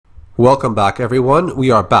Welcome back everyone, we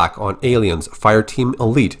are back on Aliens Fireteam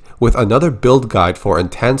Elite with another build guide for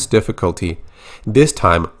intense difficulty. This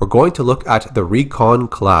time we're going to look at the Recon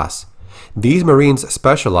class. These Marines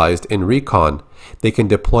specialized in Recon. They can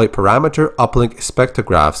deploy parameter uplink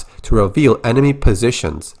spectrographs to reveal enemy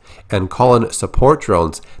positions and call in support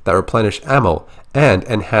drones that replenish ammo and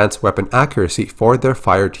enhance weapon accuracy for their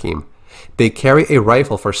fire team. They carry a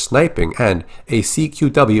rifle for sniping and a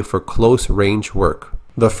CQW for close range work.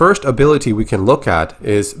 The first ability we can look at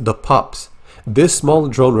is the PUPs. This small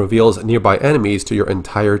drone reveals nearby enemies to your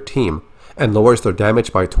entire team and lowers their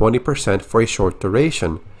damage by 20% for a short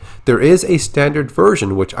duration. There is a standard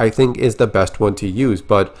version which I think is the best one to use,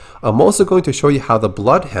 but I'm also going to show you how the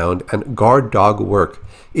Bloodhound and Guard Dog work.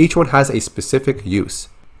 Each one has a specific use.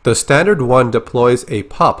 The standard one deploys a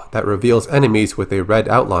PUP that reveals enemies with a red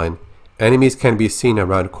outline. Enemies can be seen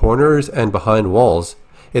around corners and behind walls.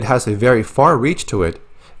 It has a very far reach to it.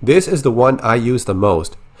 This is the one I use the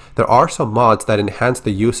most. There are some mods that enhance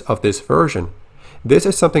the use of this version. This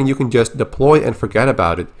is something you can just deploy and forget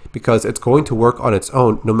about it because it's going to work on its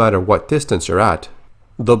own no matter what distance you're at.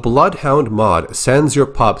 The Bloodhound mod sends your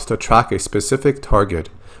PUPs to track a specific target,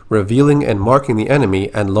 revealing and marking the enemy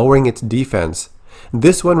and lowering its defense.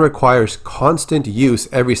 This one requires constant use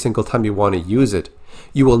every single time you want to use it.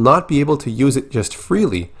 You will not be able to use it just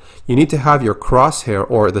freely. You need to have your crosshair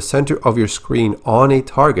or the center of your screen on a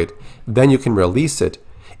target, then you can release it.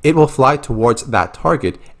 It will fly towards that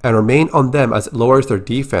target and remain on them as it lowers their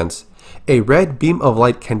defense. A red beam of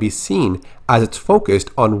light can be seen as it's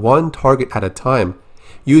focused on one target at a time.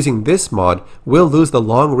 Using this mod will lose the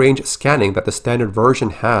long range scanning that the standard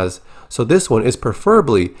version has, so this one is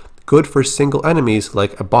preferably good for single enemies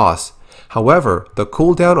like a boss. However, the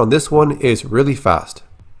cooldown on this one is really fast.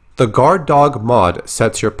 The Guard Dog mod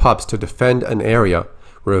sets your PUPs to defend an area,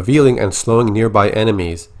 revealing and slowing nearby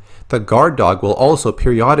enemies. The Guard Dog will also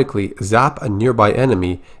periodically zap a nearby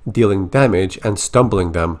enemy, dealing damage and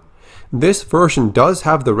stumbling them. This version does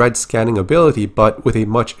have the red scanning ability but with a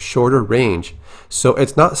much shorter range, so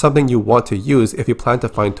it's not something you want to use if you plan to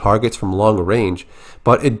find targets from long range,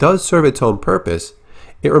 but it does serve its own purpose.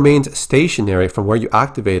 It remains stationary from where you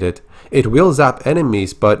activate it. It will zap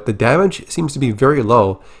enemies, but the damage seems to be very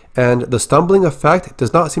low, and the stumbling effect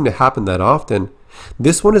does not seem to happen that often.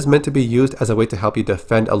 This one is meant to be used as a way to help you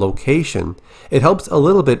defend a location. It helps a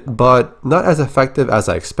little bit, but not as effective as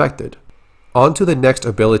I expected. On to the next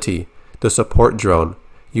ability, the support drone.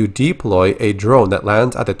 You deploy a drone that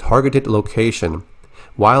lands at the targeted location.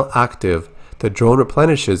 While active, the drone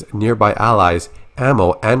replenishes nearby allies,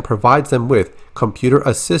 ammo, and provides them with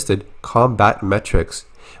computer-assisted combat metrics,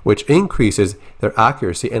 which increases their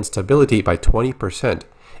accuracy and stability by 20%,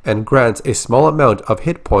 and grants a small amount of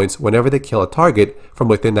hit points whenever they kill a target from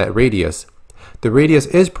within that radius. The radius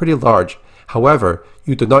is pretty large, however,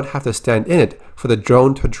 you do not have to stand in it for the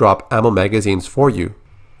drone to drop ammo magazines for you.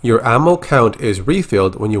 Your ammo count is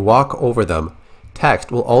refilled when you walk over them.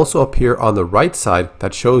 Text will also appear on the right side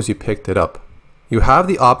that shows you picked it up. You have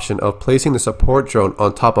the option of placing the support drone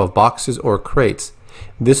on top of boxes or crates.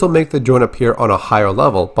 This will make the drone appear on a higher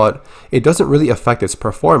level, but it doesn't really affect its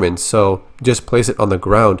performance, so just place it on the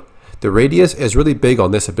ground. The radius is really big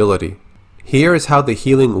on this ability. Here is how the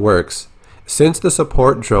healing works. Since the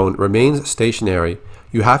support drone remains stationary,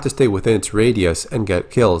 you have to stay within its radius and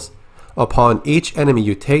get kills. Upon each enemy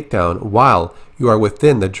you take down while you are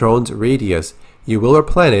within the drone's radius, you will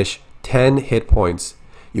replenish 10 hit points.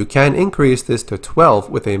 You can increase this to 12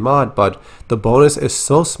 with a mod, but the bonus is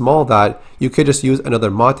so small that you could just use another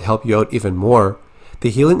mod to help you out even more. The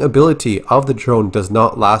healing ability of the drone does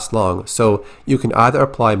not last long, so you can either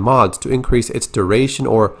apply mods to increase its duration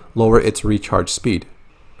or lower its recharge speed.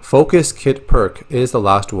 Focus Kit Perk is the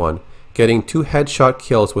last one. Getting 2 headshot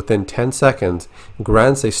kills within 10 seconds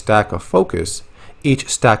grants a stack of focus. Each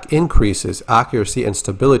stack increases accuracy and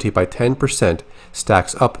stability by 10%,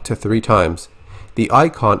 stacks up to 3 times. The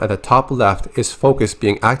icon at the top left is focus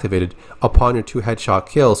being activated upon your 2 headshot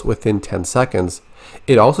kills within 10 seconds.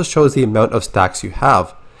 It also shows the amount of stacks you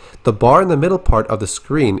have. The bar in the middle part of the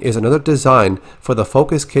screen is another design for the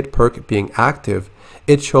Focus Kit Perk being active.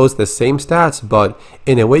 It shows the same stats, but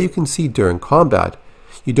in a way you can see during combat.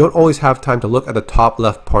 You don't always have time to look at the top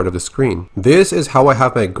left part of the screen. This is how I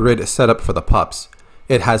have my grid set up for the PUPs.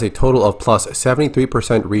 It has a total of plus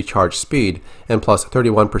 73% recharge speed and plus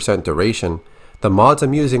 31% duration. The mods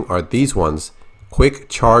I'm using are these ones: Quick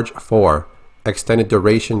Charge 4, Extended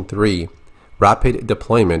Duration 3, Rapid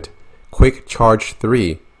Deployment, Quick Charge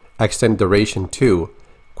 3, Extended Duration 2,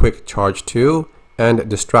 Quick Charge 2, and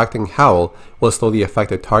Distracting Howl will slow the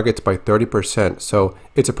affected targets by 30%, so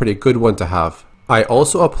it's a pretty good one to have. I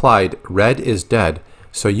also applied Red is Dead,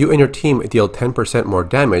 so you and your team deal 10% more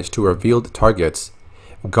damage to revealed targets.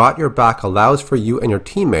 Got Your Back allows for you and your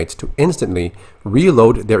teammates to instantly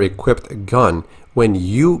reload their equipped gun when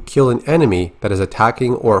you kill an enemy that is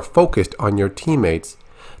attacking or focused on your teammates.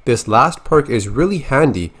 This last perk is really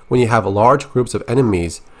handy when you have large groups of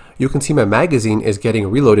enemies. You can see my magazine is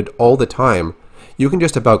getting reloaded all the time. You can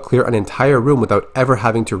just about clear an entire room without ever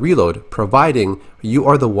having to reload, providing you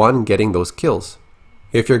are the one getting those kills.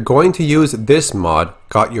 If you're going to use this mod,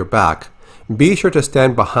 Got Your Back, be sure to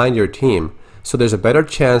stand behind your team, so there's a better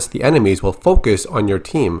chance the enemies will focus on your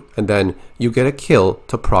team, and then you get a kill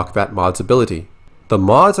to proc that mod's ability. The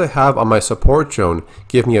mods I have on my support drone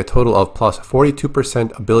give me a total of plus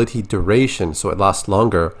 42% ability duration, so it lasts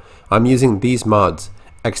longer. I'm using these mods,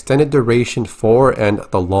 Extended Duration 4 and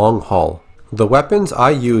the Long Haul. The weapons I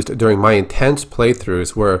used during my intense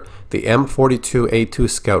playthroughs were the M42A2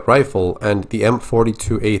 Scout Rifle and the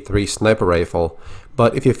M42A3 Sniper Rifle,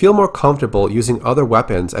 but if you feel more comfortable using other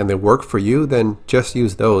weapons and they work for you, then just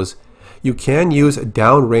use those. You can use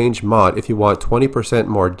Downrange mod if you want 20%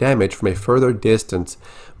 more damage from a further distance,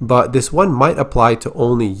 but this one might apply to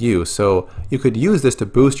only you, so you could use this to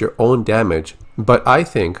boost your own damage. But I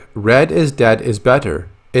think Red is Dead is better.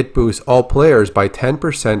 It boosts all players by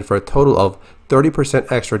 10% for a total of 30%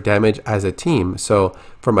 extra damage as a team, so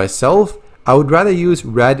for myself, I would rather use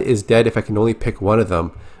Red is Dead if I can only pick one of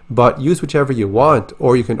them, but use whichever you want,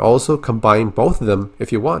 or you can also combine both of them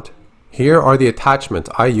if you want. Here are the attachments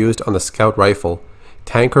I used on the Scout Rifle: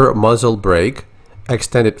 Tanker Muzzle Brake,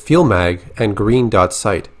 Extended Field Mag, and Green Dot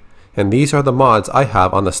Sight. And these are the mods I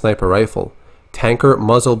have on the Sniper Rifle: Tanker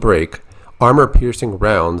Muzzle Brake, Armor Piercing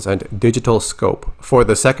Rounds, and Digital Scope. For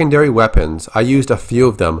the secondary weapons, I used a few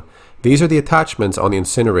of them. These are the attachments on the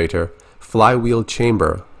Incinerator: Flywheel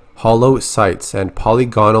Chamber, Hollow Sights, and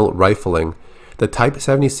Polygonal Rifling. The Type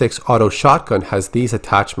 76 Auto Shotgun has these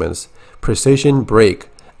attachments: Precision Brake,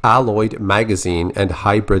 Alloyed Magazine, and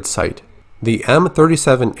Hybrid Sight. The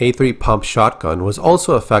M37A3 Pump Shotgun was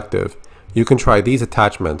also effective. You can try these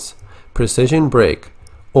attachments: Precision Brake,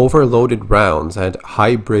 Overloaded Rounds, and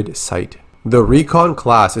Hybrid Sight. The Recon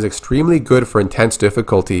class is extremely good for intense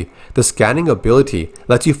difficulty. The scanning ability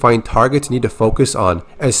lets you find targets you need to focus on,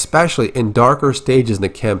 especially in darker stages in the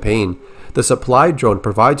campaign. The supply drone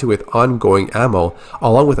provides you with ongoing ammo,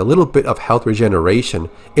 along with a little bit of health regeneration.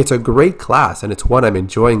 It's a great class and it's one I'm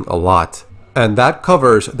enjoying a lot. And that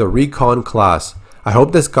covers the Recon class. I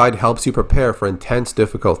hope this guide helps you prepare for intense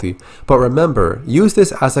difficulty, but remember, use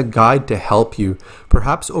this as a guide to help you.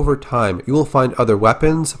 Perhaps over time, you will find other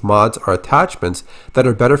weapons, mods, or attachments that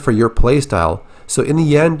are better for your playstyle. So in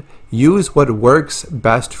the end, use what works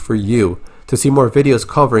best for you. To see more videos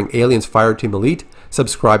covering Aliens Fireteam Elite,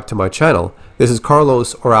 subscribe to my channel. This is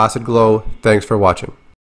Carlos or Acid Glow. Thanks for watching.